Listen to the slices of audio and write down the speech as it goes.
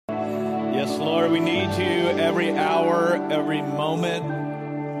Yes, Lord, we need you every hour, every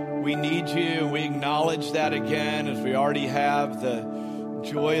moment. We need you, and we acknowledge that again as we already have the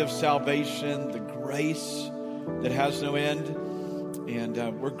joy of salvation, the grace that has no end.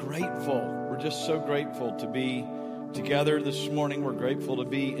 And we're grateful. We're just so grateful to be together this morning. We're grateful to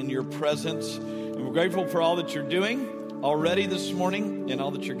be in your presence. And we're grateful for all that you're doing already this morning and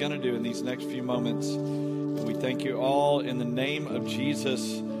all that you're going to do in these next few moments. And we thank you all in the name of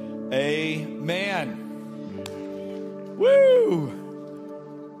Jesus. Amen.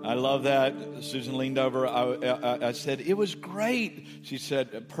 Woo! I love that. Susan leaned over. I said, it was great. She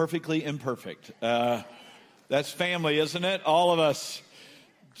said, perfectly imperfect. That's family, isn't it? All of us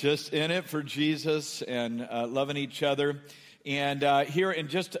just in it for Jesus and loving each other. And here in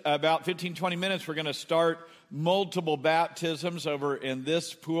just about 15, 20 minutes, we're going to start multiple baptisms over in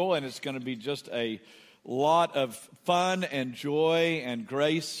this pool. And it's going to be just a lot of fun and joy and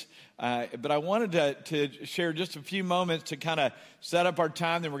grace. But I wanted to share just a few moments to kind of set up our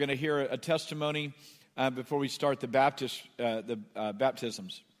time. Then we're going to hear a testimony before we start the baptisms.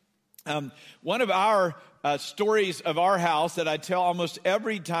 One of our stories of our house that I tell almost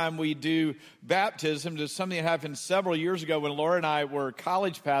every time we do baptisms is something that happened several years ago when Laura and I were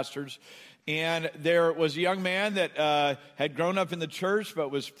college pastors. And there was a young man that had grown up in the church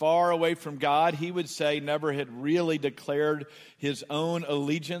but was far away from God. He would say never had really declared his own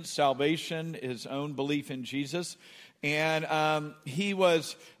allegiance, salvation, his own belief in Jesus. And he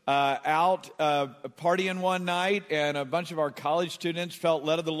was out partying one night, and a bunch of our college students felt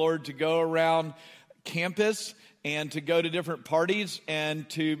led of the Lord to go around campus and to go to different parties and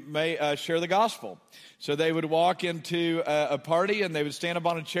to share the gospel. So they would walk into a party and they would stand up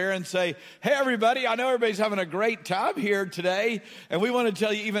on a chair and say, hey, everybody, I know everybody's having a great time here today. And we want to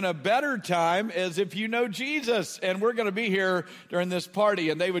tell you even a better time is if you know Jesus. And we're going to be here during this party.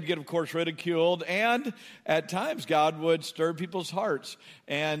 And they would get, of course, ridiculed. And at times, God would stir people's hearts.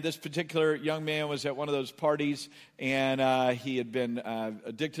 And this particular young man was at one of those parties. And he had been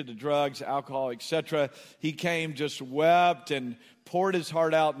addicted to drugs, alcohol, etc. He came, just wept and poured his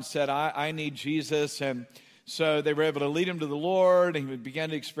heart out and said, I need Jesus. And so they were able to lead him to the Lord, and he began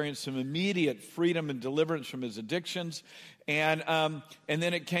to experience some immediate freedom and deliverance from his addictions. And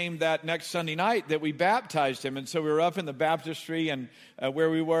then it came that next Sunday night that we baptized him. And so we were up in the baptistry, and where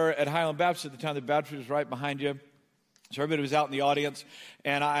we were at Highland Baptist at the time, the baptistry was right behind you. So everybody was out in the audience,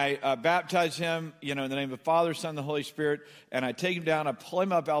 and I baptized him, in the name of the Father, Son, and the Holy Spirit, and I take him down, I pull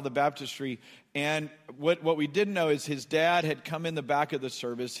him up out of the baptistry, and what we didn't know is his dad had come in the back of the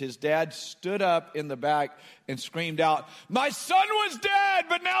service. His dad stood up in the back and screamed out, my son was dead,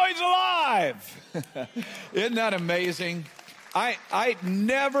 but now he's alive. Isn't that amazing? I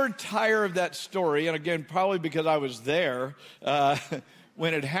never tire of that story, and again, probably because I was there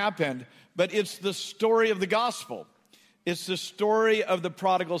when it happened, but it's the story of the gospel. It's the story of the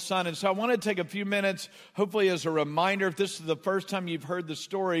prodigal son. And so I want to take a few minutes, hopefully as a reminder, if this is the first time you've heard the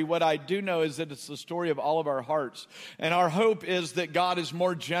story, what I do know is that it's the story of all of our hearts. And our hope is that God is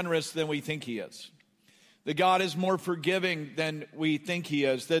more generous than we think he is. That God is more forgiving than we think he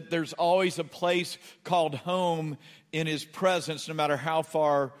is. That there's always a place called home in his presence, no matter how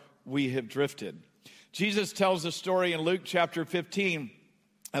far we have drifted. Jesus tells the story in Luke chapter 15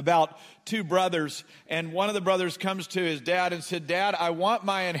 about two brothers, and one of the brothers comes to his dad and said, Dad, I want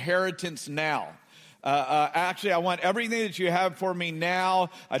my inheritance now. Actually, I want everything that you have for me now.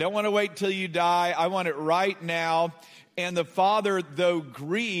 I don't want to wait till you die. I want it right now. And the father, though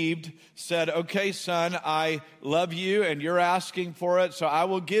grieved, said, okay, son, I love you and you're asking for it, so I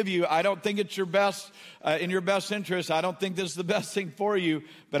will give you. I don't think it's your best, in your best interest. I don't think this is the best thing for you,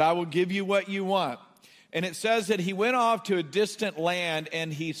 but I will give you what you want. And it says that he went off to a distant land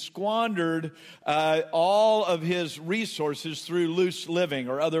and he squandered all of his resources through loose living,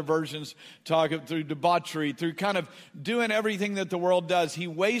 or other versions talk of through debauchery, through kind of doing everything that the world does. He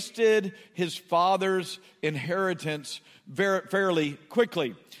wasted his father's inheritance fairly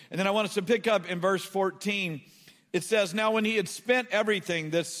quickly. And then I want us to pick up in verse 14. It says, now when he had spent everything,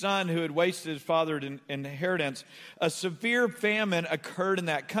 this son who had wasted his father's inheritance, a severe famine occurred in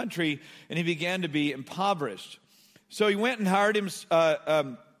that country, and he began to be impoverished. So he went and hired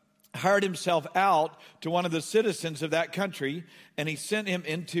himself out to one of the citizens of that country, and he sent him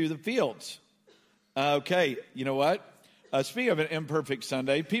into the fields. Okay, you know what? Speaking of an imperfect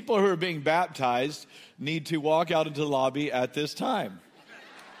Sunday, people who are being baptized need to walk out into the lobby at this time.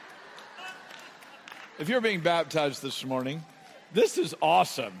 If you're being baptized this morning, this is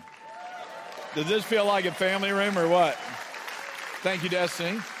awesome. Does this feel like a family room or what? Thank you,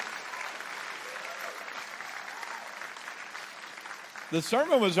 Destiny. The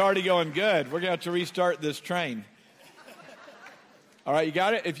sermon was already going good. We're going to have to restart this train. All right, you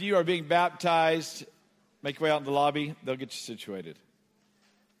got it? If you are being baptized, make your way out in the lobby. They'll get you situated.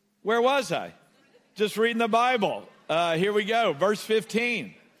 Where was I? Just reading the Bible. Here we go. Verse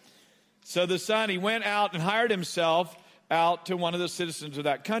 15. So the son, he went out and hired himself out to one of the citizens of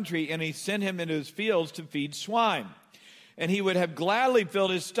that country, and he sent him into his fields to feed swine. And he would have gladly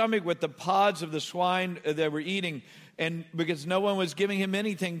filled his stomach with the pods of the swine they were eating, and because no one was giving him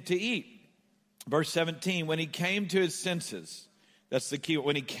anything to eat. Verse 17, when he came to his senses, that's the key.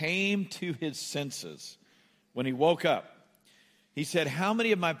 When he came to his senses, when he woke up, he said, how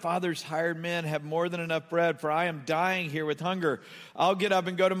many of my father's hired men have more than enough bread? For I am dying here with hunger. I'll get up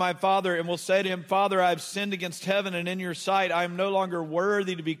and go to my father and will say to him, Father, I have sinned against heaven and in your sight. I am no longer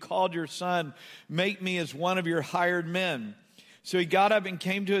worthy to be called your son. Make me as one of your hired men. So he got up and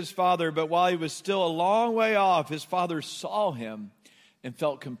came to his father, but while he was still a long way off, his father saw him and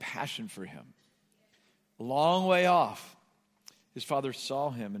felt compassion for him. A long way off, his father saw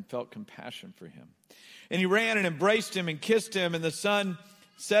him and felt compassion for him. And he ran and embraced him and kissed him. And the son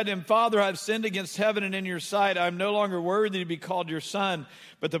said to him, Father, I have sinned against heaven and in your sight. I am no longer worthy to be called your son.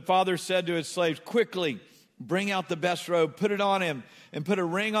 But the father said to his slaves, quickly, bring out the best robe, put it on him, and put a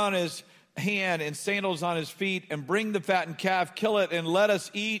ring on his hand and sandals on his feet, and bring the fattened calf, kill it, and let us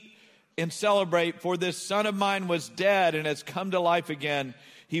eat and celebrate. For this son of mine was dead and has come to life again.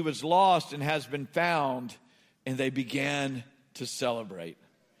 He was lost and has been found. And they began to celebrate.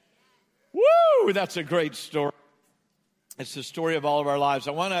 Woo! That's a great story. It's the story of all of our lives.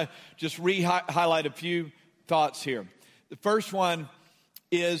 I want to just highlight a few thoughts here. The first one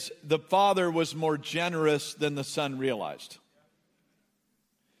is the father was more generous than the son realized.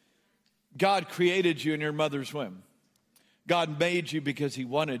 God created you in your mother's womb. God made you because he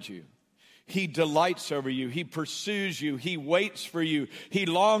wanted you. He delights over you. He pursues you. He waits for you. He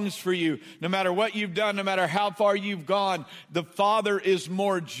longs for you. No matter what you've done, no matter how far you've gone, the Father is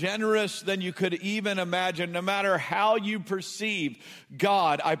more generous than you could even imagine. No matter how you perceive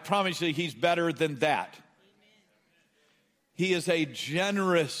God, I promise you he's better than that. He is a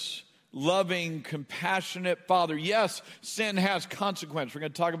generous, loving, compassionate Father. Yes, sin has consequence. We're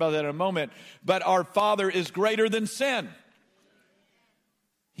going to talk about that in a moment. But our Father is greater than sin.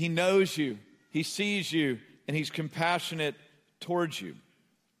 He knows you, he sees you, and he's compassionate towards you.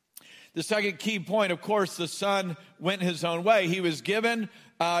 The second key point, of course, the son went his own way. He was given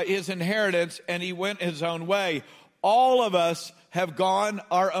his inheritance, and he went his own way. All of us have gone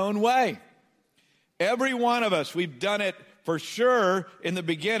our own way. Every one of us, we've done it for sure in the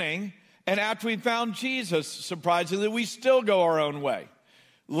beginning, and after we found Jesus, surprisingly, we still go our own way.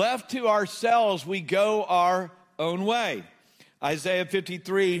 Left to ourselves, we go our own way. Isaiah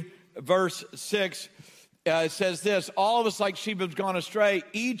 53, verse 6, says this, all of us like sheep have gone astray.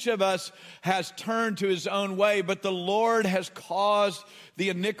 Each of us has turned to his own way, but the Lord has caused the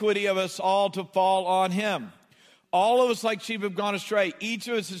iniquity of us all to fall on him. All of us like sheep have gone astray. Each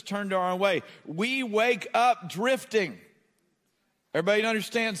of us has turned to our own way. We wake up drifting. Everybody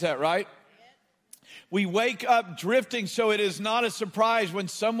understands that, right? We wake up drifting, so it is not a surprise when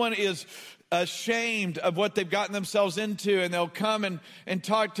someone is ashamed of what they've gotten themselves into, and they'll come and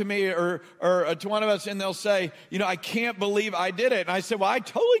talk to me or to one of us, and they'll say, I can't believe I did it. And I said, well, I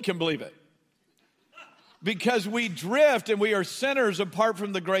totally can believe it. Because we drift and we are sinners apart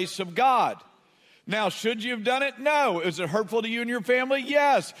from the grace of God. Now, should you have done it? No. Is it hurtful to you and your family?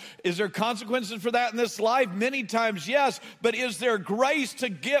 Yes. Is there consequences for that in this life? Many times, yes. But is there grace to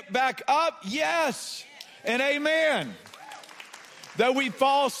get back up? Yes. And amen. Though we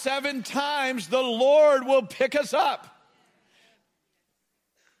fall 7 times, the Lord will pick us up.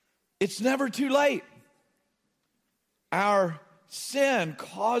 It's never too late. Our sin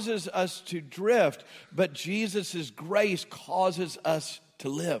causes us to drift, but Jesus' grace causes us to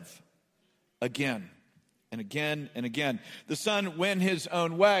live again and again and again. The son went his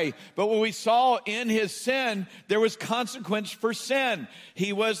own way, but what we saw in his sin, there was consequence for sin.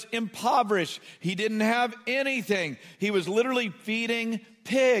 He was impoverished. He didn't have anything. He was literally feeding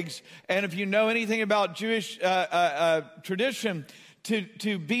pigs. And if you know anything about Jewish tradition,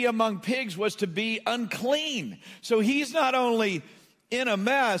 to be among pigs was to be unclean. So he's not only in a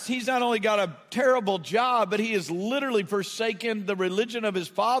mess, he's not only got a terrible job, but he has literally forsaken the religion of his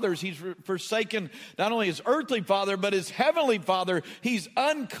fathers. He's forsaken not only his earthly father, but his heavenly father. He's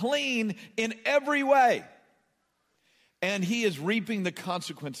unclean in every way. And he is reaping the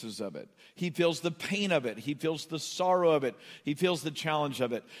consequences of it. He feels the pain of it. He feels the sorrow of it. He feels the challenge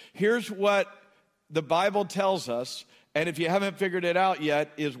of it. Here's what the Bible tells us, and if you haven't figured it out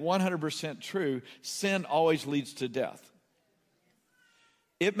yet, is 100% true. Sin always leads to death.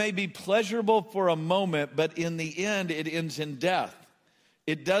 It may be pleasurable for a moment, but in the end, it ends in death.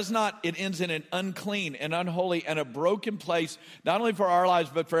 It ends in an unclean and unholy and a broken place, not only for our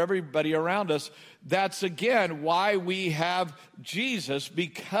lives, but for everybody around us. That's, again, why we have Jesus,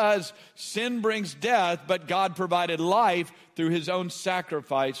 because sin brings death, but God provided life through his own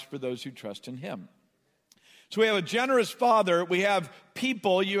sacrifice for those who trust in him. So we have a generous Father. We have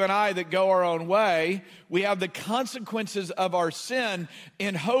people, you and I, that go our own way. We have the consequences of our sin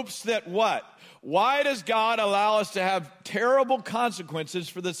in hopes that what? Why does God allow us to have terrible consequences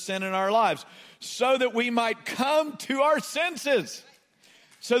for the sin in our lives? So that we might come to our senses.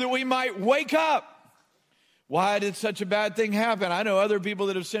 So that we might wake up. Why did such a bad thing happen? I know other people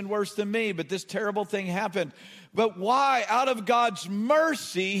that have sinned worse than me, but this terrible thing happened. But why? Out of God's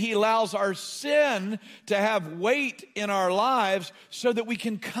mercy, he allows our sin to have weight in our lives so that we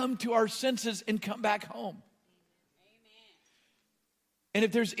can come to our senses and come back home. Amen. And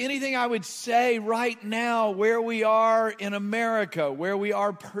if there's anything I would say right now, where we are in America, where we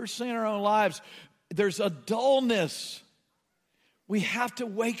are personally in our own lives, there's a dullness. We have to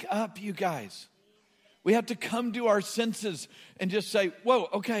wake up, you guys. We have to come to our senses and just say, whoa,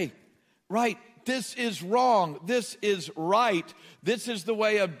 okay, right. This is wrong. This is right. This is the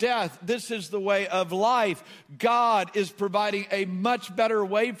way of death. This is the way of life. God is providing a much better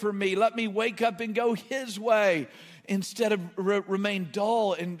way for me. Let me wake up and go his way instead of remain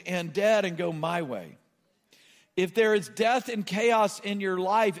dull and dead and go my way. If there is death and chaos in your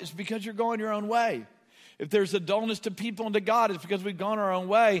life, it's because you're going your own way. If there's a dullness to people and to God, it's because we've gone our own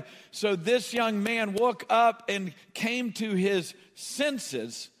way. So this young man woke up and came to his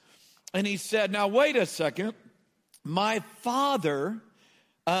senses. And he said, now, wait a second. My father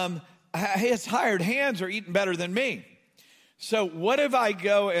his hired hands are eating better than me. So what if I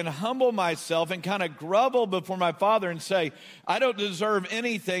go and humble myself and kind of grovel before my father and say, I don't deserve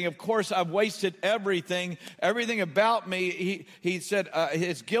anything. Of course, I've wasted everything about me. He said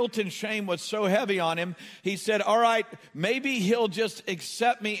his guilt and shame was so heavy on him. He said, all right, maybe he'll just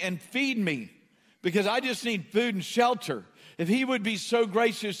accept me and feed me because I just need food and shelter. If he would be so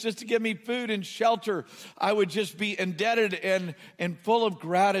gracious just to give me food and shelter, I would just be indebted and full of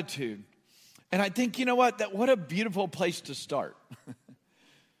gratitude. And I think, you know what? What a beautiful place to start.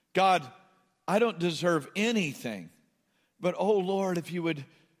 God, I don't deserve anything. But, oh, Lord, if you would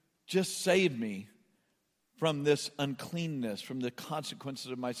just save me from this uncleanness, from the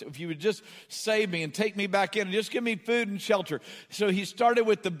consequences of my sin. If you would just save me and take me back in and just give me food and shelter. So he started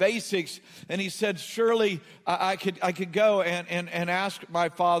with the basics, and he said, surely I could go and ask my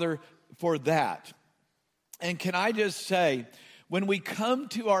father for that. And can I just say, when we come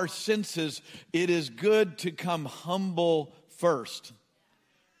to our senses, it is good to come humble first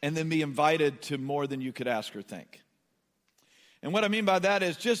and then be invited to more than you could ask or think. And what I mean by that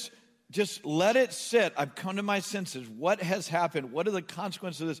is just let it sit. I've come to my senses. What has happened? What are the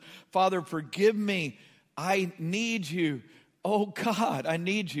consequences of this? Father, forgive me. I need you. Oh, God, I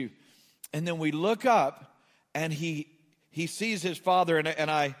need you. And then we look up, and he sees his father, and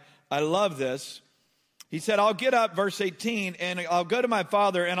I love this. He said, I'll get up, verse 18, and I'll go to my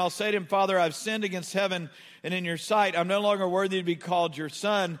father, and I'll say to him, Father, I've sinned against heaven and in your sight. I'm no longer worthy to be called your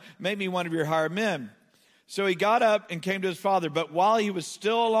son. Make me one of your hired men. So he got up and came to his father. But while he was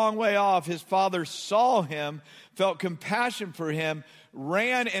still a long way off, his father saw him, felt compassion for him,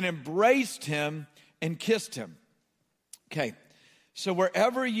 ran and embraced him and kissed him. Okay, so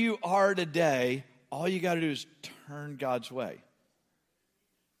wherever you are today, all you got to do is turn God's way.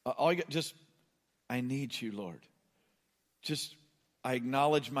 I need you, Lord. I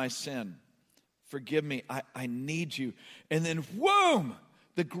acknowledge my sin. Forgive me. I need you. And then, whoom!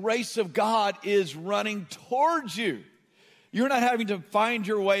 The grace of God is running towards you. You're not having to find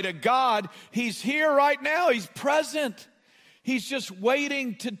your way to God. He's here right now. He's present. He's just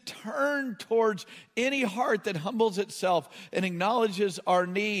waiting to turn towards any heart that humbles itself and acknowledges our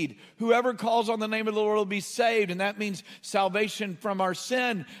need. Whoever calls on the name of the Lord will be saved, and that means salvation from our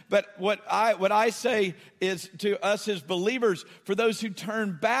sin. But what I say is to us as believers, for those who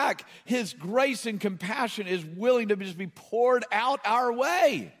turn back, his grace and compassion is willing to just be poured out our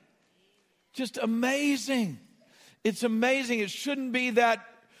way. Just amazing. It's amazing. It shouldn't be that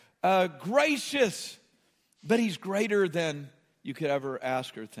gracious. But he's greater than you could ever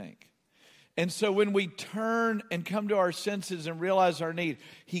ask or think. And so when we turn and come to our senses and realize our need,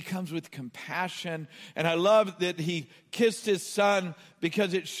 he comes with compassion. And I love that he kissed his son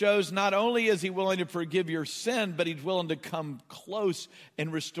because it shows not only is he willing to forgive your sin, but he's willing to come close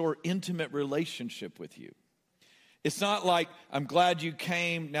and restore intimate relationship with you. It's not like, I'm glad you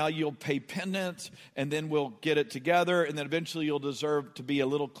came, now you'll pay penance, and then we'll get it together, and then eventually you'll deserve to be a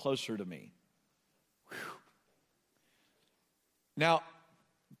little closer to me. Whew. Now,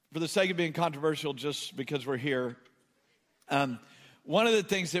 for the sake of being controversial, just because we're here, one of the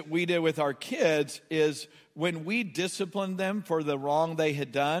things that we did with our kids is when we disciplined them for the wrong they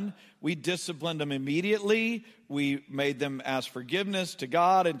had done, we disciplined them immediately. We made them ask forgiveness to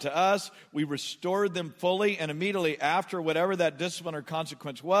God and to us. We restored them fully, and immediately after whatever that discipline or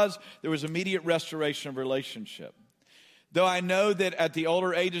consequence was, there was immediate restoration of relationship. Though I know that at the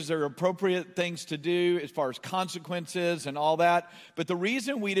older ages there are appropriate things to do as far as consequences and all that, but the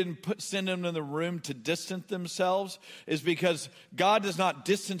reason we didn't send them in the room to distance themselves is because God does not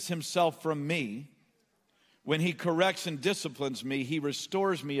distance himself from me. When he corrects and disciplines me, he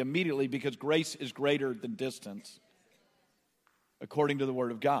restores me immediately because grace is greater than distance, according to the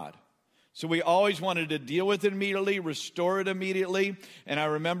Word of God. So we always wanted to deal with it immediately, restore it immediately. And I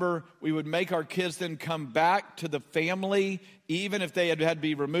remember we would make our kids then come back to the family, even if they had to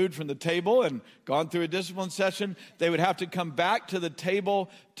be removed from the table and gone through a discipline session. They would have to come back to the table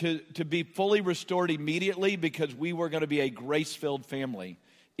to be fully restored immediately because we were going to be a grace-filled family,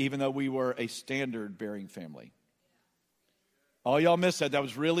 even though we were a standard-bearing family. All y'all missed that. That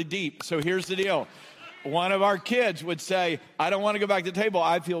was really deep. So here's the deal. One of our kids would say, I don't want to go back to the table.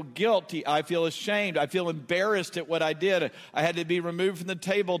 I feel guilty. I feel ashamed. I feel embarrassed at what I did. I had to be removed from the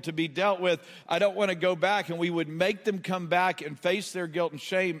table to be dealt with. I don't want to go back. And we would make them come back and face their guilt and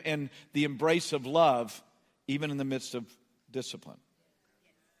shame in the embrace of love, even in the midst of discipline.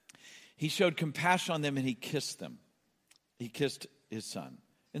 He showed compassion on them and he kissed them. He kissed his son.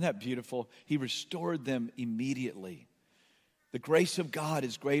 Isn't that beautiful? He restored them immediately. The grace of God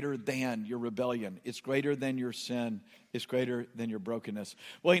is greater than your rebellion. It's greater than your sin. It's greater than your brokenness.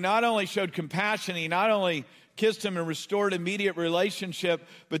 Well, he not only showed compassion, he not only kissed him and restored immediate relationship,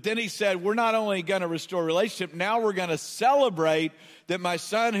 but then he said, we're not only going to restore relationship, now we're going to celebrate that my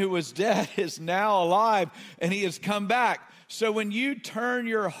son who was dead is now alive and he has come back. So when you turn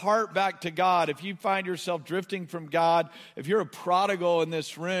your heart back to God, if you find yourself drifting from God, if you're a prodigal in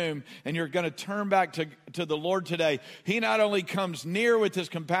this room and you're going to turn back to the Lord today, he not only comes near with his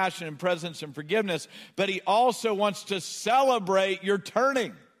compassion and presence and forgiveness, but he also wants to celebrate your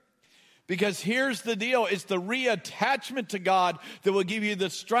turning. Because here's the deal, it's the reattachment to God that will give you the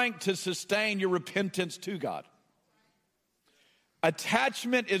strength to sustain your repentance to God.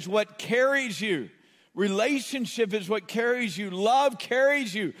 Attachment is what carries you. Relationship is what carries you. Love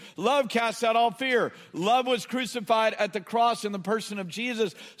carries you. Love casts out all fear. Love was crucified at the cross in the person of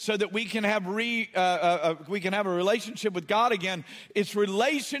Jesus so that we can have a relationship with God again. It's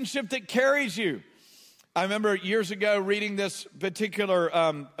relationship that carries you. I remember years ago reading this particular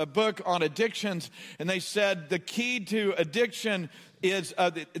book on addictions, and they said the key to addiction is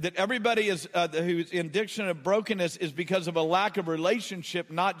that everybody who's in addiction of brokenness is because of a lack of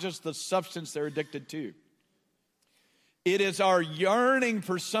relationship, not just the substance they're addicted to. It is our yearning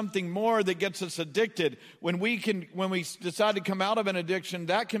for something more that gets us addicted. When we decide to come out of an addiction,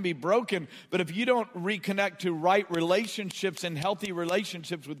 that can be broken. But if you don't reconnect to right relationships and healthy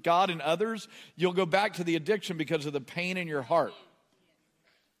relationships with God and others, you'll go back to the addiction because of the pain in your heart.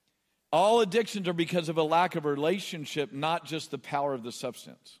 All addictions are because of a lack of relationship, not just the power of the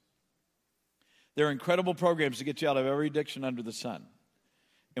substance. There are incredible programs to get you out of every addiction under the sun.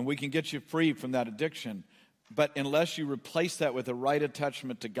 And we can get you free from that addiction. But unless you replace that with a right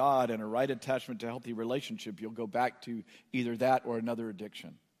attachment to God and a right attachment to a healthy relationship, you'll go back to either that or another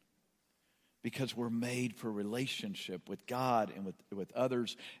addiction. Because we're made for relationship with God and with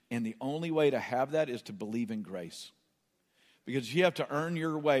others. And the only way to have that is to believe in grace. Because if you have to earn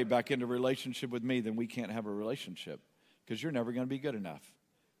your way back into a relationship with me, then we can't have a relationship. Because you're never going to be good enough.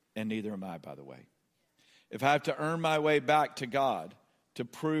 And neither am I, by the way. If I have to earn my way back to God to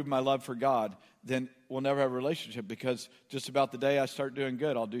prove my love for God, then we'll never have a relationship. Because just about the day I start doing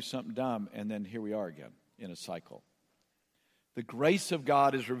good, I'll do something dumb. And then here we are again in a cycle. The grace of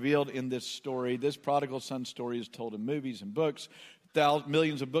God is revealed in this story. This prodigal son story is told in movies and books.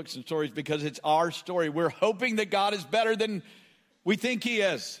 Millions of books and stories because it's our story. We're hoping that God is better than we think he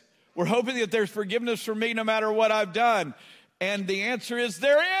is. We're hoping that there's forgiveness for me no matter what I've done. And the answer is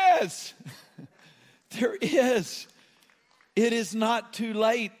there is. There is. It is not too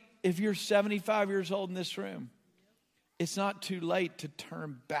late if you're 75 years old in this room. It's not too late to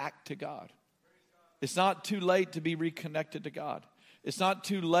turn back to God. It's not too late to be reconnected to God. It's not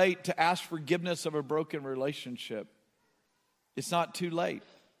too late to ask forgiveness of a broken relationship. It's not too late.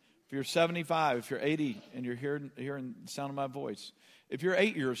 If you're 75, if you're 80, and you're hearing the sound of my voice. If you're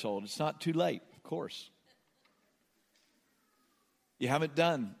 8 years old, it's not too late, of course. You haven't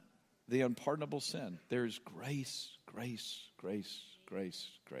done the unpardonable sin. There's grace, grace, grace, grace,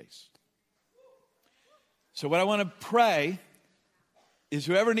 grace. So what I want to pray is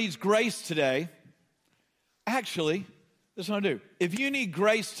whoever needs grace today, actually, this is what I do. If you need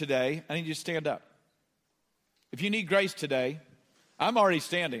grace today, I need you to stand up. If you need grace today, I'm already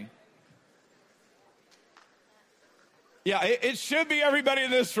standing. Yeah, it should be everybody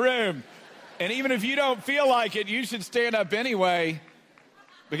in this room. And even if you don't feel like it, you should stand up anyway.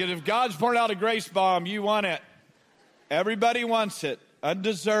 Because if God's pouring out a grace bomb, you want it. Everybody wants it.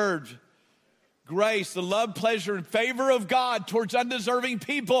 Undeserved grace, the love, pleasure, and favor of God towards undeserving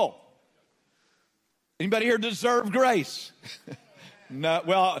people. Anybody here deserve grace? No.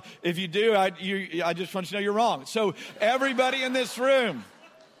 Well, if you do, I just want you to know you're wrong. So everybody in this room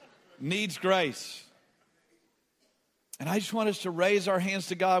needs grace. And I just want us to raise our hands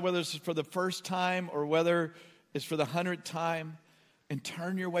to God, whether it's for the first time or whether it's for the 100th time, and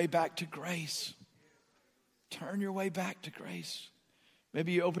turn your way back to grace. Turn your way back to grace.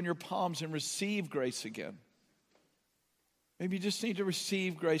 Maybe you open your palms and receive grace again. Maybe you just need to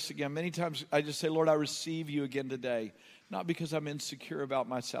receive grace again. Many times I just say, Lord, I receive you again today. Not because I'm insecure about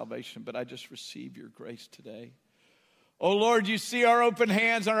my salvation, but I just receive your grace today. Oh, Lord, you see our open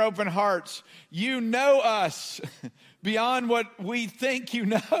hands and our open hearts. You know us beyond what we think you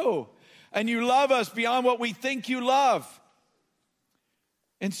know. And you love us beyond what we think you love.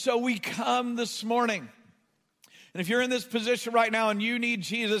 And so we come this morning. And if you're in this position right now and you need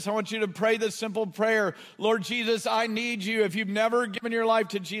Jesus, I want you to pray this simple prayer. Lord Jesus, I need you. If you've never given your life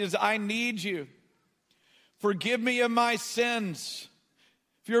to Jesus, I need you. Forgive me of my sins.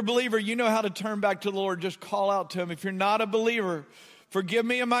 If you're a believer, you know how to turn back to the Lord. Just call out to him. If you're not a believer, forgive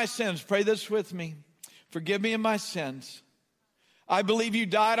me of my sins. Pray this with me. Forgive me of my sins. I believe you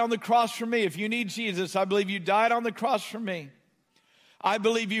died on the cross for me. If you need Jesus, I believe you died on the cross for me. I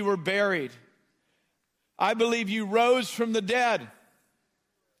believe you were buried. I believe you rose from the dead,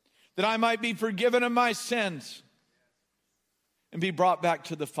 that I might be forgiven of my sins and be brought back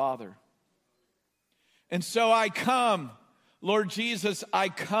to the Father. And so I come, Lord Jesus, I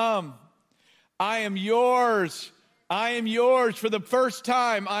come. I am yours. I am yours. For the first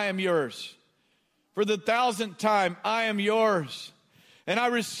time, I am yours. For the 1,000th time, I am yours. And I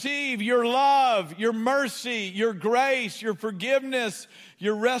receive your love, your mercy, your grace, your forgiveness,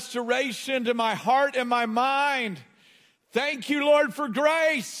 your restoration to my heart and my mind. Thank you, Lord, for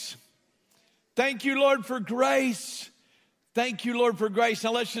grace. Thank you, Lord, for grace. Thank you, Lord, for grace.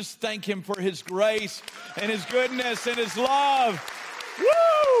 Now let's just thank him for his grace and his goodness and his love.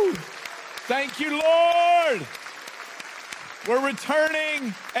 Woo! Thank you, Lord. We're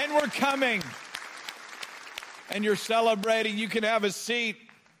returning and we're coming. And you're celebrating. You can have a seat.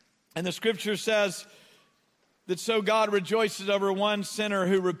 And the scripture says that so God rejoices over one sinner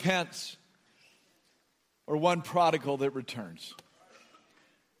who repents or one prodigal that returns.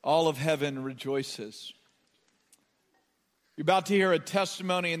 All of heaven rejoices. You're about to hear a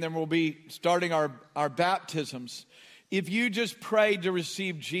testimony, and then we'll be starting our baptisms. If you just prayed to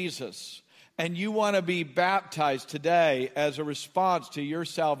receive Jesus and you want to be baptized today as a response to your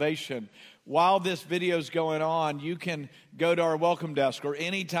salvation, while this video is going on, you can go to our welcome desk or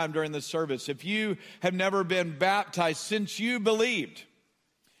anytime during the service. If you have never been baptized since you believed,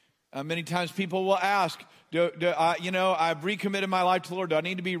 many times people will ask, I've recommitted my life to the Lord. Do I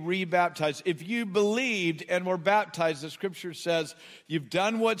need to be rebaptized? If you believed and were baptized, the scripture says you've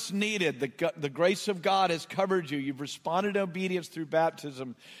done what's needed. The grace of God has covered you. You've responded in obedience through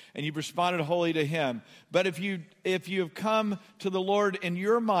baptism, and you've responded wholly to him. But if you have come to the Lord in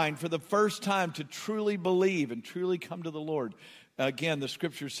your mind for the first time to truly believe and truly come to the Lord, again, the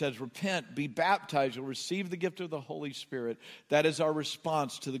scripture says, repent, be baptized, you'll receive the gift of the Holy Spirit. That is our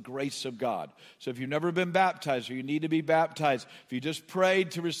response to the grace of God. So if you've never been baptized or you need to be baptized, if you just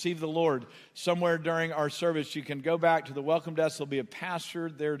prayed to receive the Lord somewhere during our service, you can go back to the welcome desk. There'll be a pastor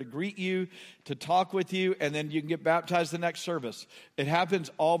there to greet you, to talk with you, and then you can get baptized the next service. It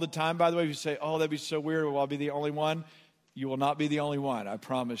happens all the time, by the way. If you say, oh, that'd be so weird, will I be the only one? You will not be the only one, I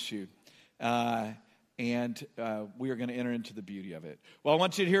promise you. And we are going to enter into the beauty of it. Well, I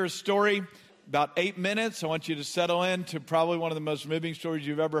want you to hear a story, about 8 minutes. I want you to settle into probably one of the most moving stories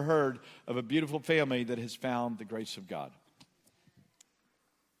you've ever heard of a beautiful family that has found the grace of God.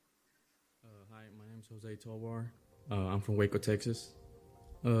 Hi, my name is Jose Tovar. I'm from Waco, Texas.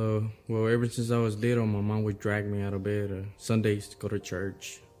 Well, ever since I was little, my mom would drag me out of bed Sundays to go to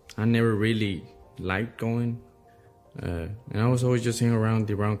church. I never really liked going. And I was always just hanging around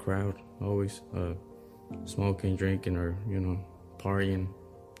the wrong crowd, always smoking, drinking, or, partying.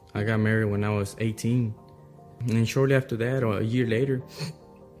 I got married when I was 18. And shortly after that, or a year later,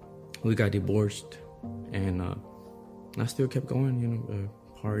 we got divorced. And I still kept going,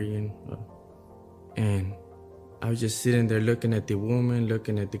 partying. And I was just sitting there looking at the woman,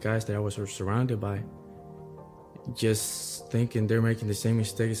 looking at the guys that I was surrounded by, just thinking they're making the same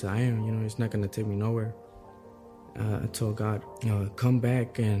mistakes I am. It's not going to take me nowhere. I told God, come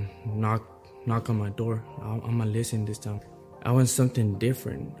back and knock on my door. I'm going to listen this time. I want something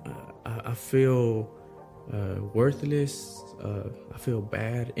different. I feel worthless. I feel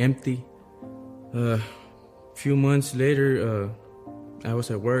bad, empty. Few months later, I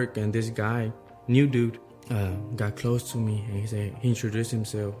was at work, and this guy, new dude, got close to me, and he introduced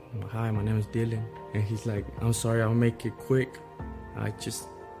himself. Hi, my name is Dylan. And he's like, I'm sorry, I'll make it quick.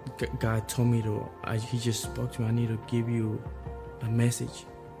 God told me he just spoke to me. I need to give you a message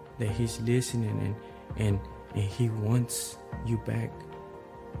that he's listening, and he wants you back.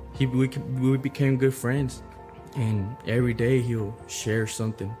 We became good friends, and every day he'll share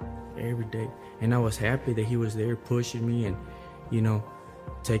something, every day. And I was happy that he was there pushing me and,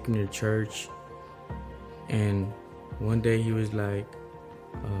 taking me to church. And one day he was like,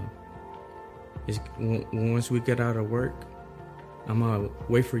 once we get out of work, I'm going to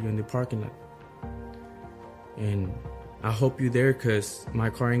wait for you in the parking lot. And I hope you're there because my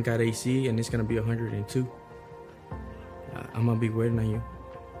car ain't got AC and it's going to be 102. I'm going to be waiting on you.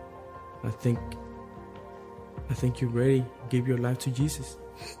 I think you're ready. Give your life to Jesus.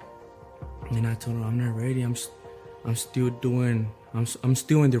 And I told him, I'm not ready. I'm still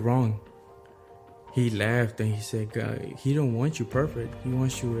in the wrong. He laughed and he said, God, he don't want you perfect. He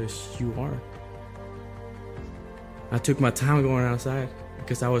wants you as you are. I took my time going outside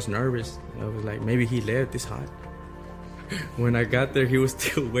because I was nervous. I was like, maybe he left this hot. When I got there, he was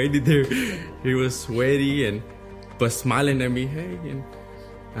still waiting there. He was sweaty but smiling at me, hey. And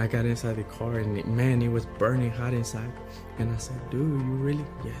I got inside the car and it was burning hot inside. And I said, dude, you really?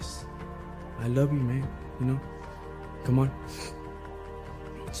 Yes. I love you, man. Come on.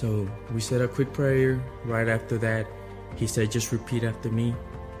 So we said a quick prayer. Right after that, he said, just repeat after me.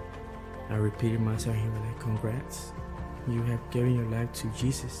 I repeated myself. He was like, congrats. You have given your life to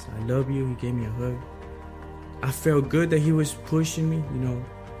Jesus. I love you. He gave me a hug. I felt good that he was pushing me.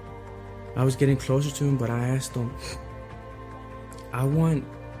 I was getting closer to him, but I asked him, I want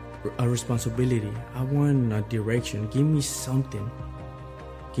a responsibility. I want a direction. Give me something.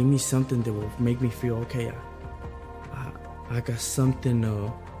 Give me something that will make me feel okay. I got something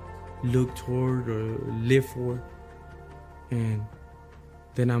to look toward or live for. And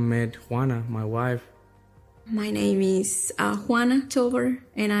then I met Juana, my wife. My name is Juana Tovar,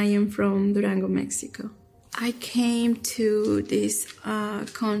 and I am from Durango, Mexico. I came to this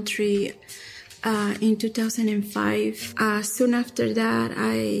country in 2005. Soon after that,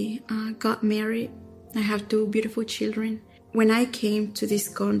 I got married. I have 2 beautiful children. When I came to this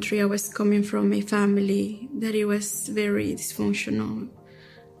country, I was coming from a family that it was very dysfunctional.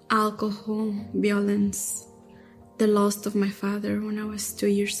 Alcohol, violence, the loss of my father when I was 2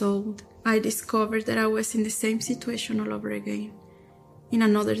 years old. I discovered that I was in the same situation all over again, in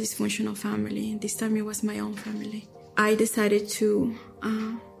another dysfunctional family. This time it was my own family. I decided to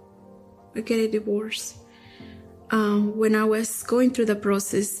get a divorce. When I was going through the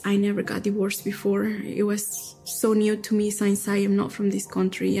process, I never got divorced before. It was so new to me since I am not from this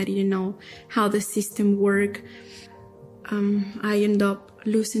country. I didn't know how the system worked. I ended up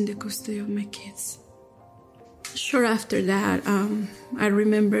losing the custody of my kids. Sure after that, I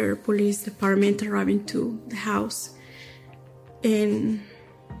remember police department arriving to the house and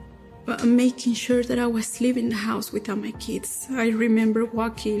making sure that I was leaving the house without my kids. I remember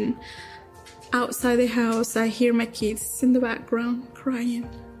walking outside the house. I hear my kids in the background crying.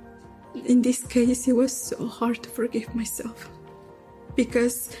 In this case, it was so hard to forgive myself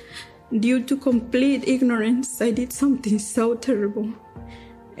because due to complete ignorance, I did something so terrible.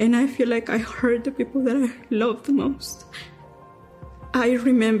 And I feel like I hurt the people that I love the most. I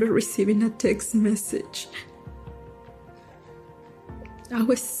remember receiving a text message. I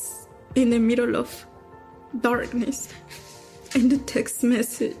was in the middle of darkness, and the text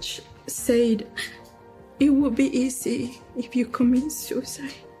message said, it would be easy if you commit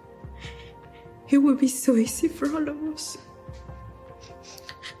suicide. It would be so easy for all of us.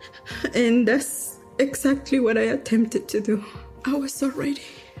 And that's exactly what I attempted to do. I was so ready,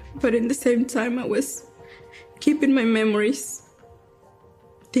 but in the same time I was keeping my memories,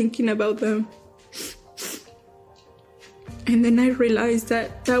 thinking about them. And then I realized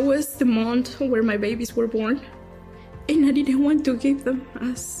that that was the month where my babies were born, and I didn't want to give them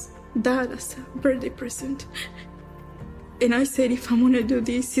as a birthday present. And I said, if I'm gonna do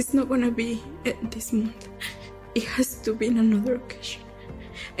this, it's not gonna be this month. it has to be in another occasion.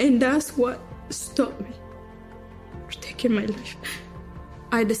 And that's what stopped me from taking my life.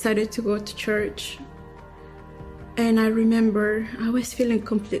 I decided to go to church. And I remember I was feeling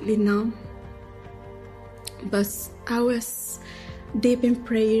completely numb. But I was deep in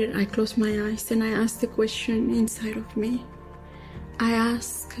prayer. I closed my eyes and I asked the question inside of me. I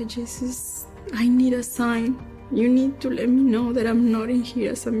asked Jesus, I need a sign. You need to let me know that I'm not in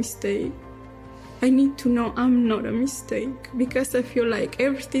here as a mistake. I need to know I'm not a mistake, because I feel like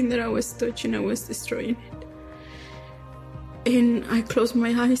everything that I was touching, I was destroying it. And I closed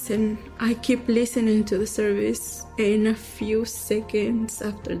my eyes and I keep listening to the service. And a few seconds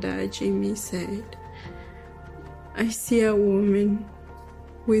after that, Jimmy said, I see a woman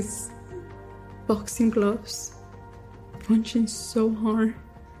with boxing gloves punching so hard.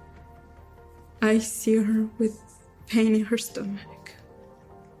 I see her with pain in her stomach.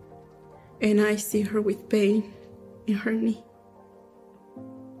 And I see her with pain in her knee.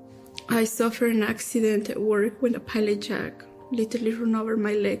 I suffered an accident at work when a pallet jack literally ran over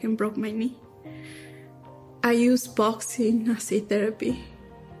my leg and broke my knee. I used boxing as a therapy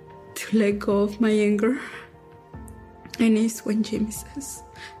to let go of my anger. And it's when Jimmy says,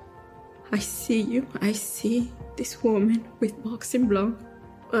 I see you. I see this woman with boxing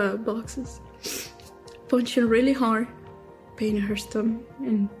boxes punching really hard, pain in her stomach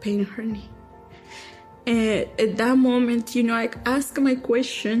and pain in her knee. And at that moment, I asked my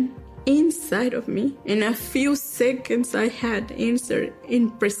question inside of me. In a few seconds, I had answered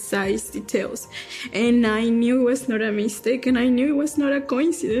in precise details. And I knew it was not a mistake, and I knew it was not a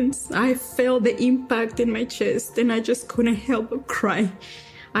coincidence. I felt the impact in my chest, and I just couldn't help but cry.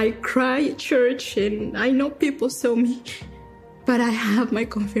 I cried at church, and I know people saw me, but I have my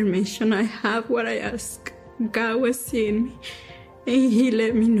confirmation. I have what I asked. God was seeing me, and He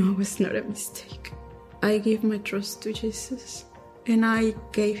let me know it was not a mistake. I gave my trust to Jesus, and I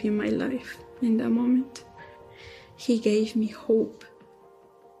gave Him my life in that moment. He gave me hope.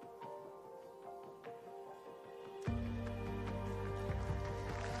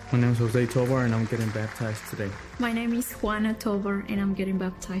 My name is Jose Tovar, and I'm getting baptized today. My name is Juana Tovar, and I'm getting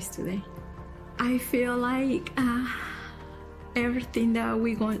baptized today. I feel like everything that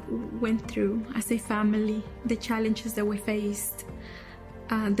we went through as a family, the challenges that we faced,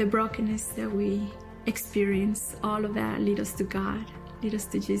 the brokenness that we experienced, all of that lead us to God, lead us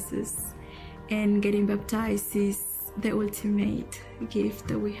to Jesus. And getting baptized is the ultimate gift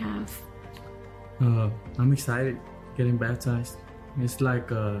that we have. I'm excited getting baptized. It's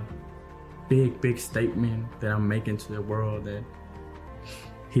like a big statement that I'm making to the world that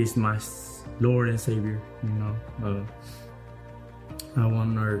He's my Lord and Savior, I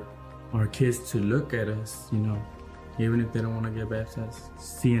want our kids to look at us, even if they don't want to get baptized,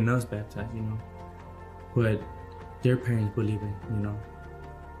 seeing us baptized, but their parents believe in,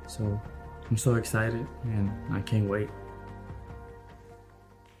 So I'm so excited, and I can't wait.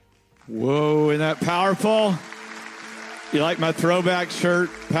 Whoa, isn't that powerful? You like my throwback shirt,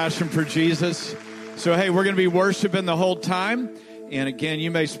 Passion for Jesus? So, hey, we're going to be worshiping the whole time. And again,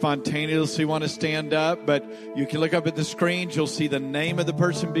 you may spontaneously want to stand up, but you can look up at the screens. You'll see the name of the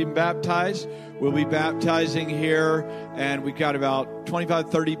person being baptized. We'll be baptizing here, and we've got about 25,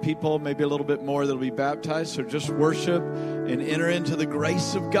 30 people, maybe a little bit more that'll be baptized. So just worship and enter into the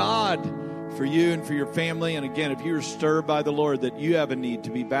grace of God for you and for your family. And again, if you are stirred by the Lord that you have a need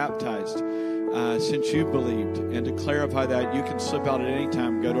to be baptized since you believed, and to clarify that, you can slip out at any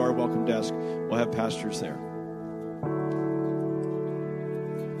time. Go to our welcome desk. We'll have pastors there.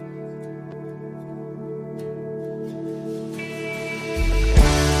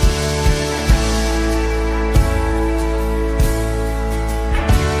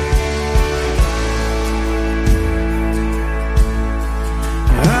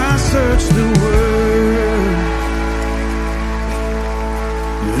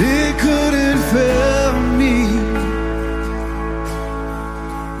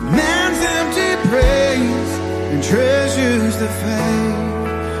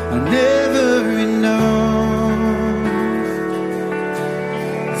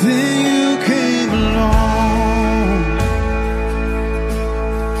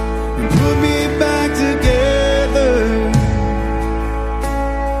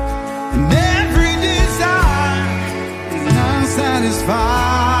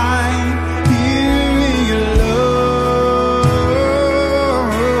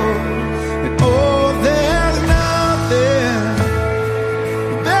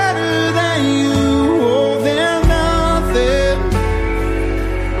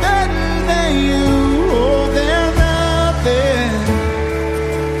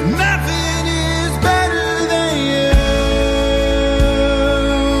 Nothing is better than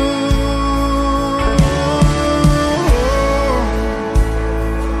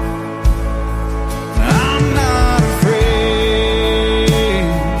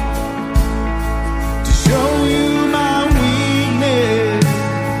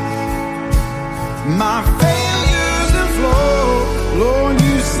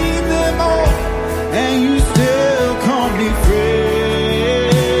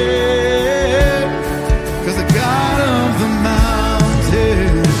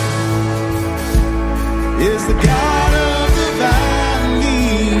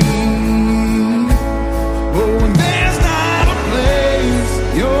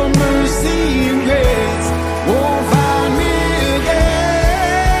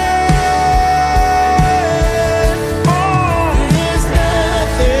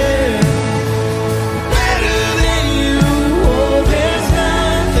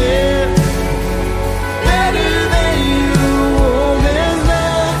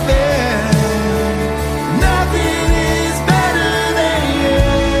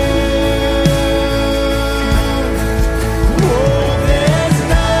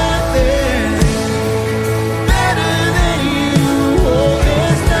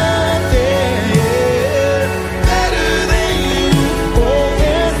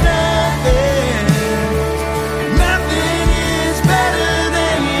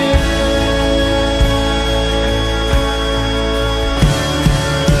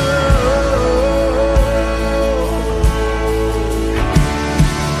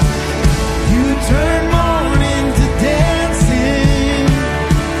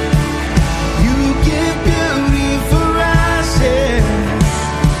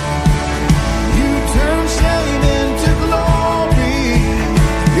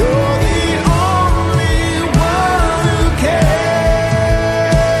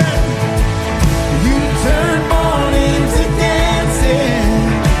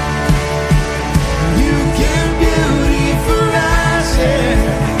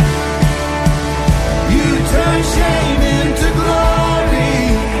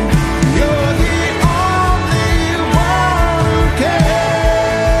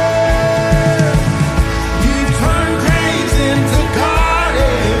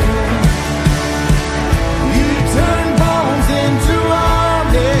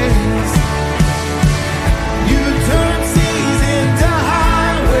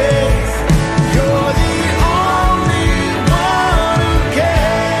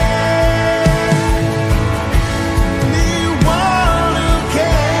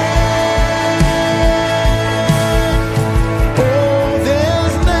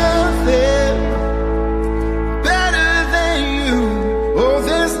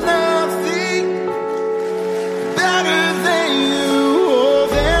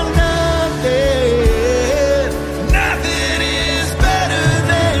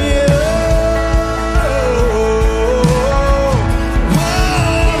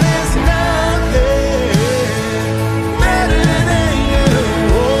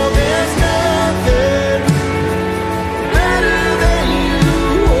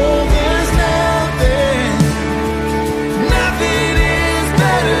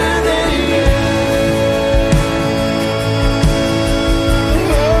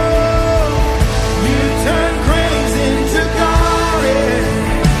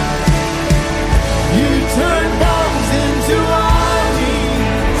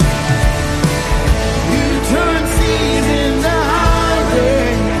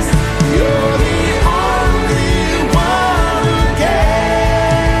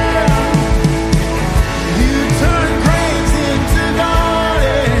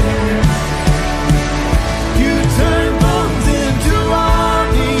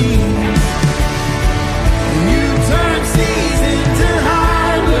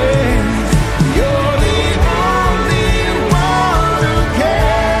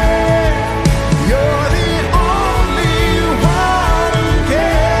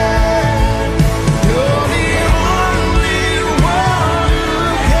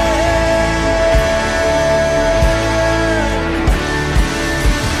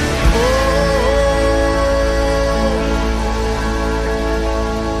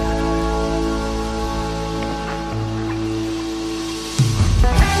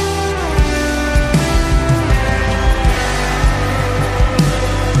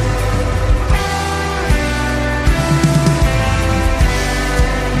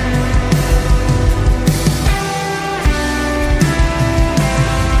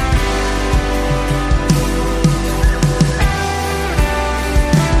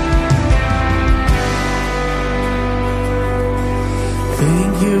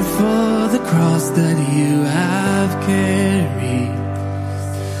Thank you for the cross that you have carried.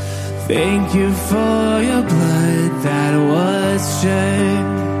 Thank you for your blood that was shed.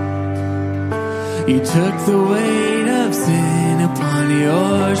 You took the weight of sin upon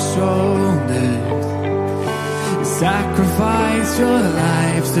your shoulders. You sacrificed your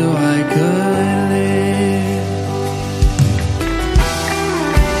life so I could live.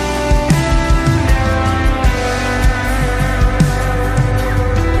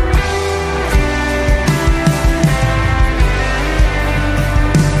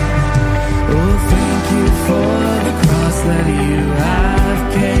 That you have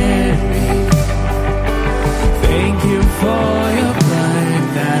carried. Thank you for your blood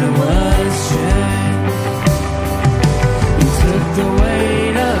that was shed. You took the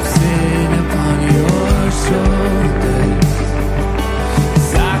weight of sin upon your shoulders.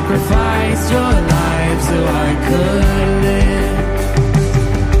 Sacrificed your life so I could live.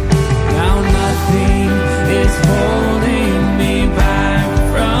 Now nothing is holding me back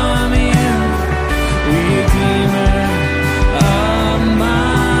from you, Redeemer.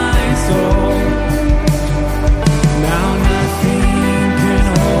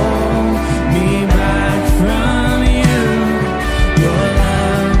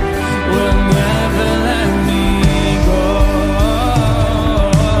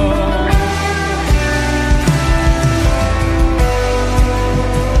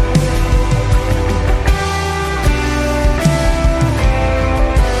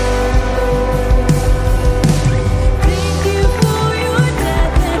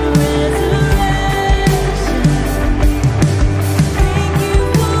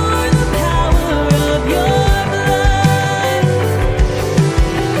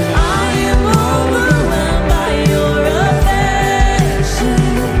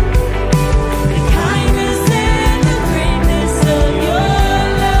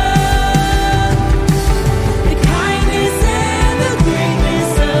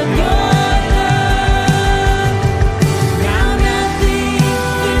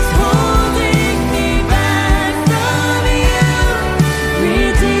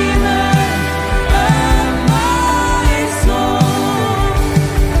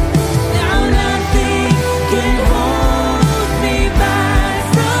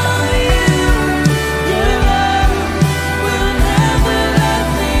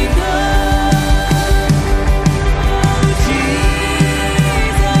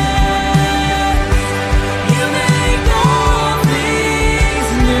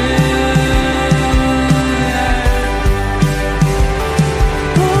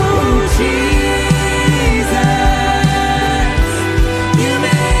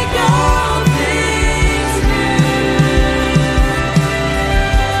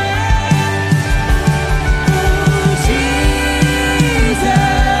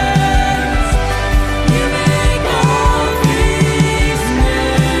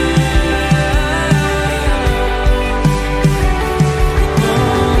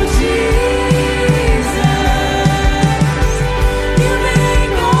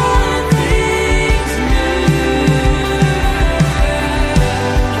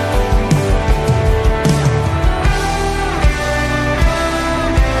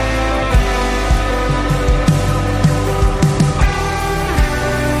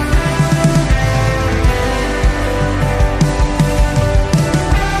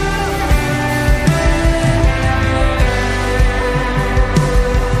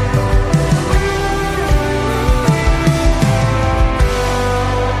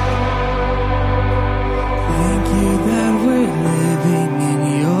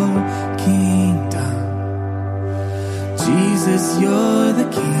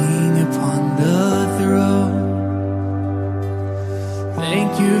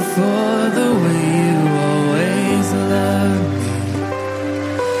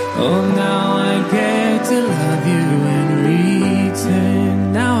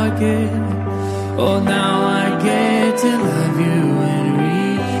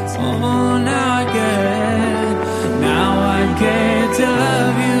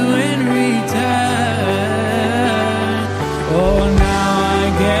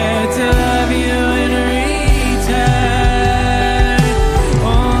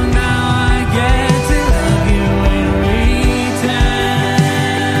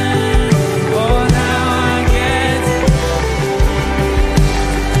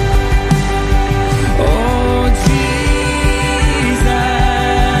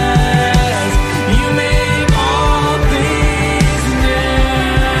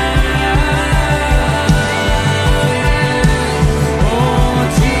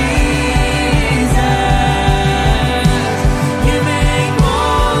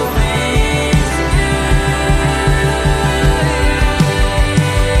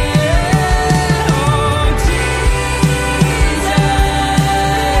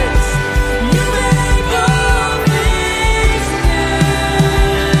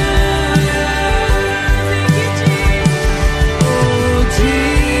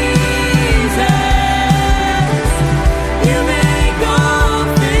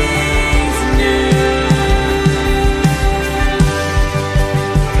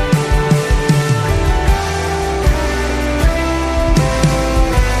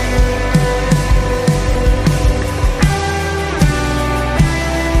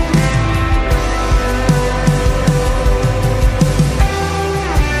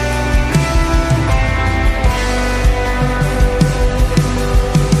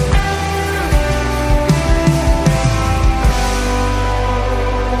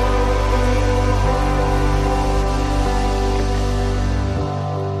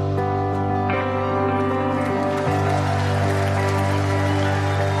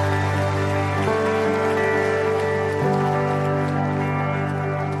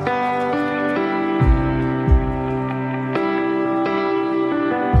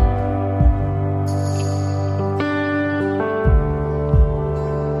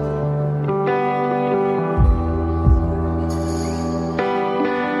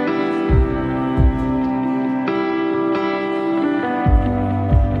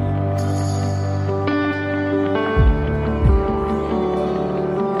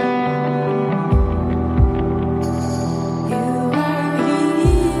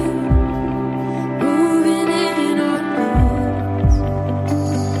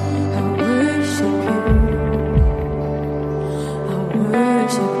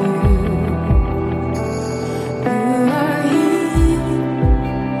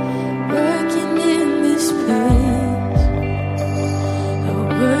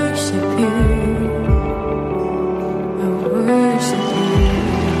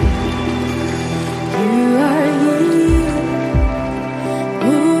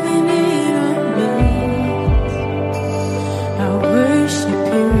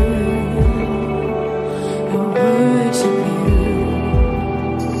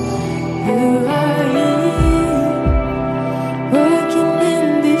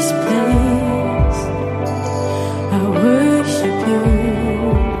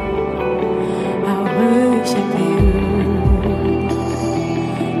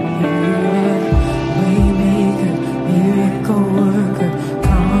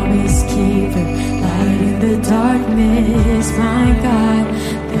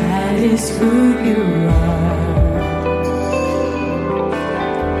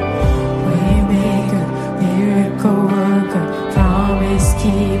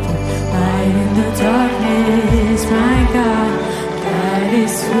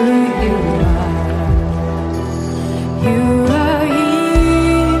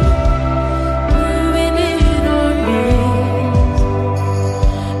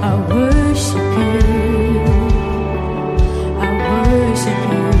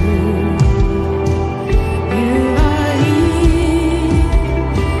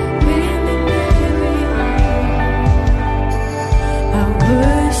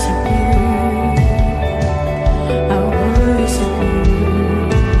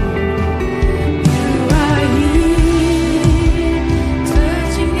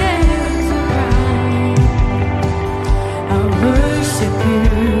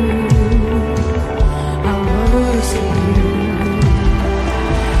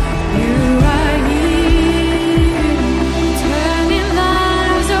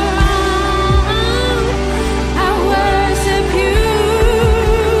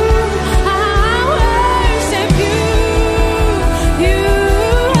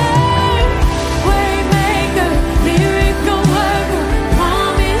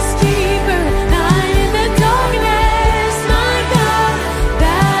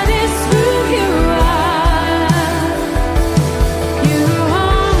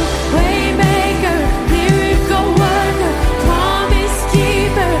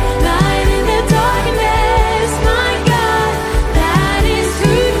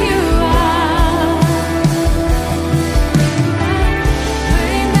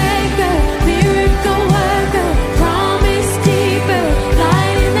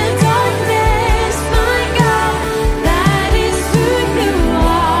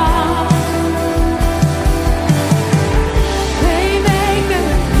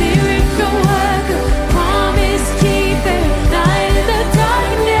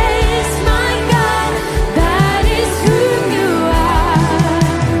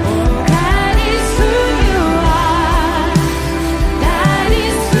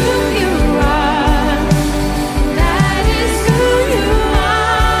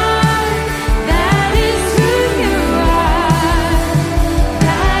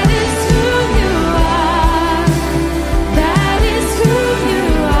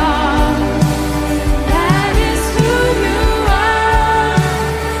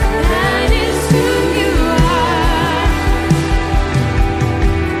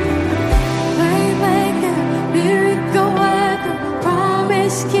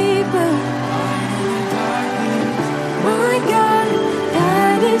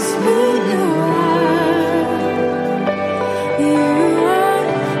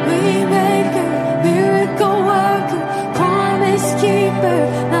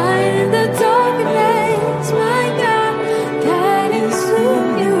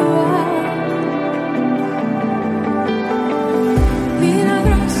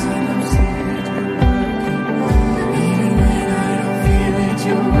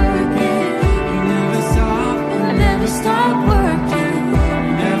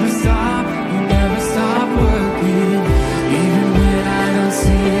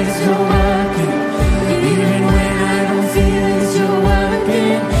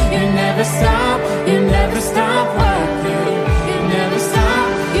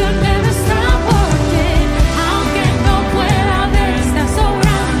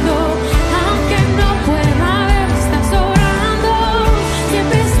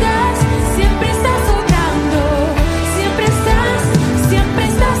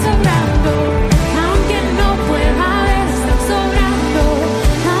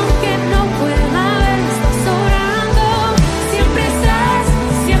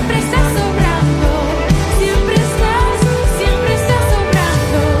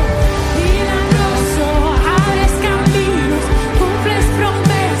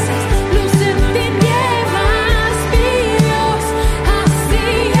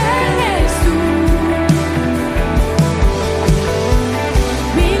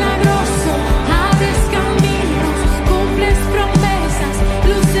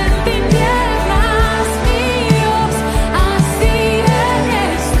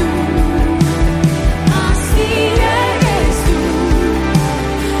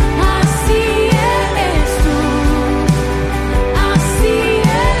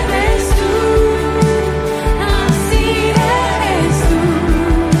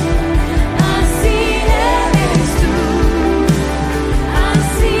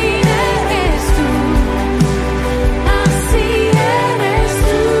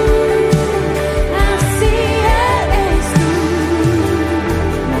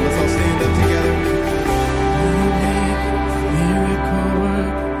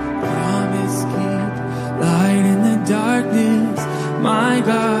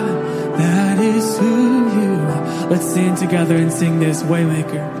 Let's stand together and sing this.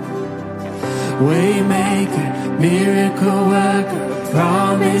 Waymaker, Waymaker, miracle worker,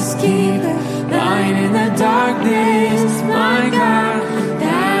 promise keeper, light in the darkness, my God,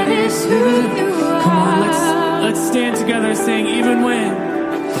 that is who you are. Come on, let's stand together and sing. Even when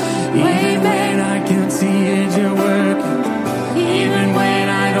I can't see it, you're working. Even when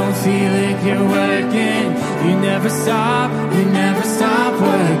I don't feel it, you're working. You never stop, you never stop.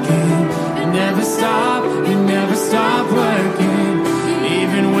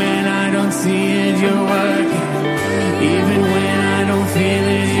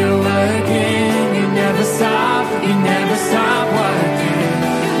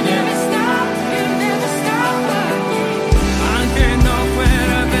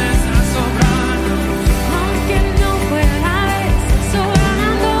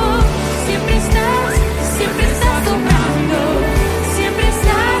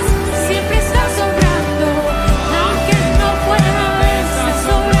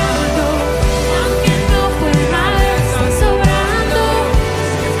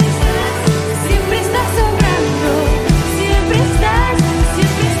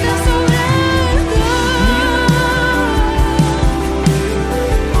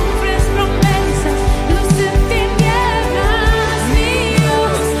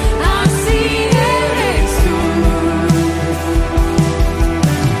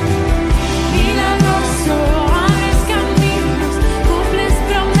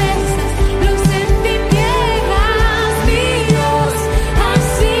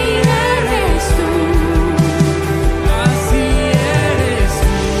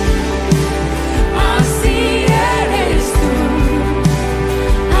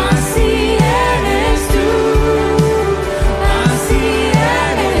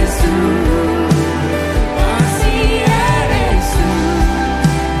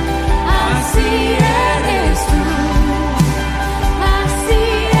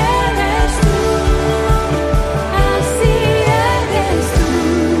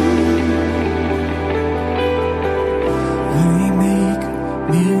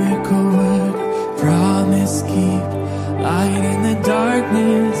 miracle work, promise keep, light in the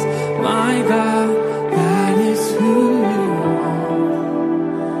darkness, my God, that is who you are.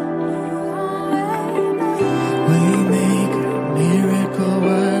 Waymaker, miracle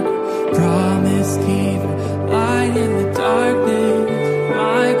work, promise keep, light in the darkness,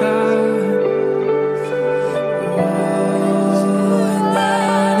 my God.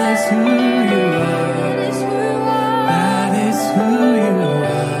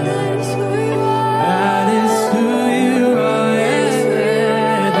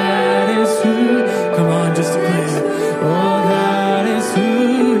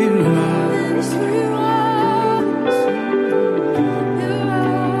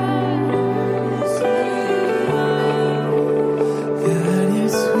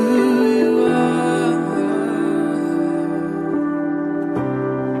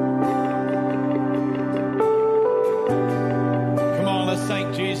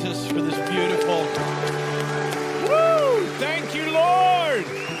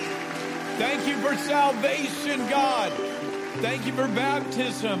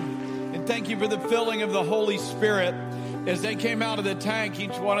 And thank you for the filling of the Holy Spirit. As they came out of the tank,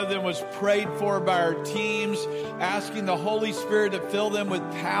 each one of them was prayed for by our teams, asking the Holy Spirit to fill them with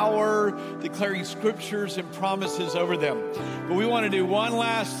power, declaring scriptures and promises over them. But we want to do one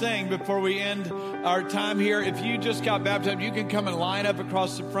last thing before we end our time here. If you just got baptized, you can come and line up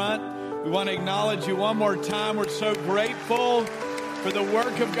across the front. We want to acknowledge you one more time. We're so grateful for the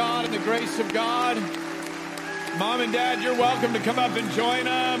work of God and the grace of God. Mom and Dad, you're welcome to come up and join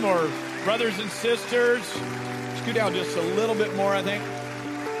them, or brothers and sisters. Scoot down just a little bit more, I think.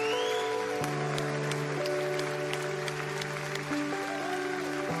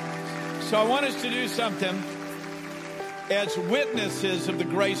 So I want us to do something as witnesses of the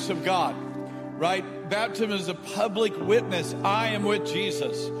grace of God, right? Baptism is a public witness. I am with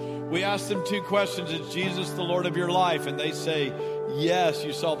Jesus. We ask them two questions. Is Jesus the Lord of your life? And they say, yes.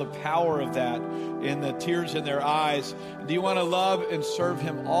 You saw the power of that in the tears in their eyes. Do you want to love and serve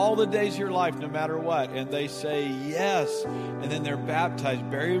him all the days of your life, no matter what? And they say yes. And then they're baptized,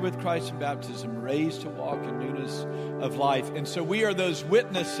 buried with Christ in baptism, raised to walk in newness of life. And so we are those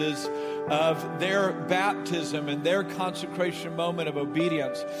witnesses of their baptism and their consecration moment of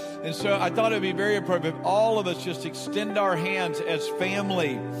obedience. And so I thought it'd be very appropriate if all of us just extend our hands as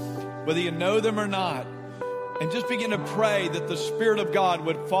family, whether you know them or not, and just begin to pray that the Spirit of God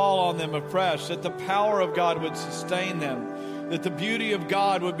would fall on them afresh, that the power of God would sustain them, that the beauty of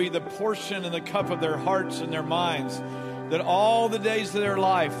God would be the portion and the cup of their hearts and their minds, that all the days of their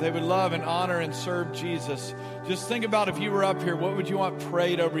life they would love and honor and serve Jesus. Just think about, if you were up here, what would you want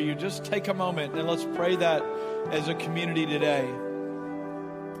prayed over you? Just take a moment and let's pray that as a community today.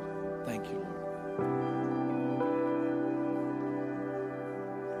 Thank you.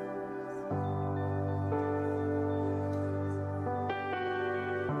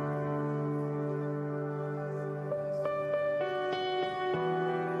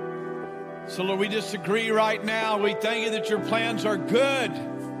 So Lord, we just agree right now. We thank you that your plans are good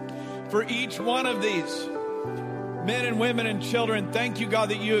for each one of these men and women and children. Thank you, God,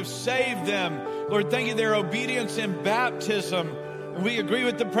 that you have saved them. Lord, thank you their obedience in baptism. And we agree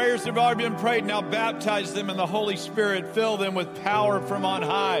with the prayers that have already been prayed. Now baptize them in the Holy Spirit. Fill them with power from on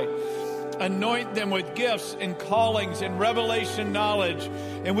high. Anoint them with gifts and callings and revelation knowledge.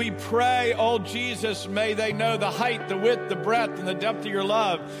 And we pray, oh Jesus, may they know the height, the width, the breadth, and the depth of your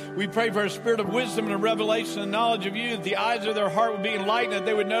love. We pray for a spirit of wisdom and revelation and knowledge of you, that the eyes of their heart would be enlightened, that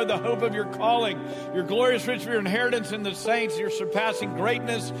they would know the hope of your calling, your glorious riches of your inheritance in the saints, your surpassing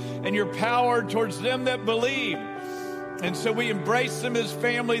greatness, and your power towards them that believe. And so we embrace them as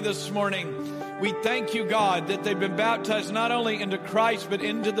family this morning. We thank you, God, that they've been baptized not only into Christ, but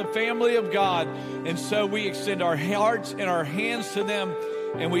into the family of God. And so we extend our hearts and our hands to them,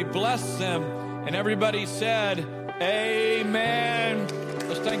 and we bless them. And everybody said, amen.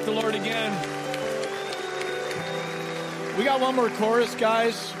 Let's thank the Lord again. We got one more chorus,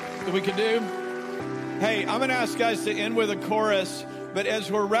 guys, that we could do. Hey, I'm going to ask guys to end with a chorus. But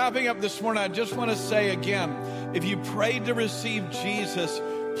as we're wrapping up this morning, I just want to say again, if you prayed to receive Jesus,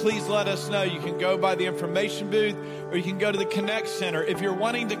 please let us know. You can go by the information booth, or you can go to the Connect Center. If you're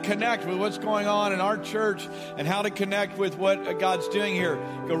wanting to connect with what's going on in our church and how to connect with what God's doing here,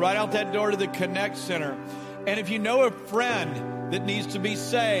 go right out that door to the Connect Center. And if you know a friend that needs to be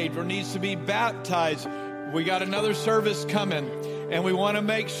saved or needs to be baptized, we got another service coming. And we want to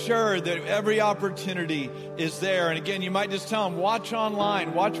make sure that every opportunity is there. And again, you might just tell them, watch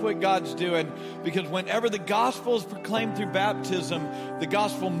online, watch what God's doing. Because whenever the gospel is proclaimed through baptism, the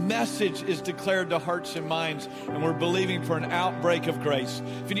gospel message is declared to hearts and minds. And we're believing for an outbreak of grace.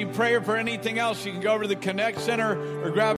 If you need prayer for anything else, you can go over to the Connect Center or grab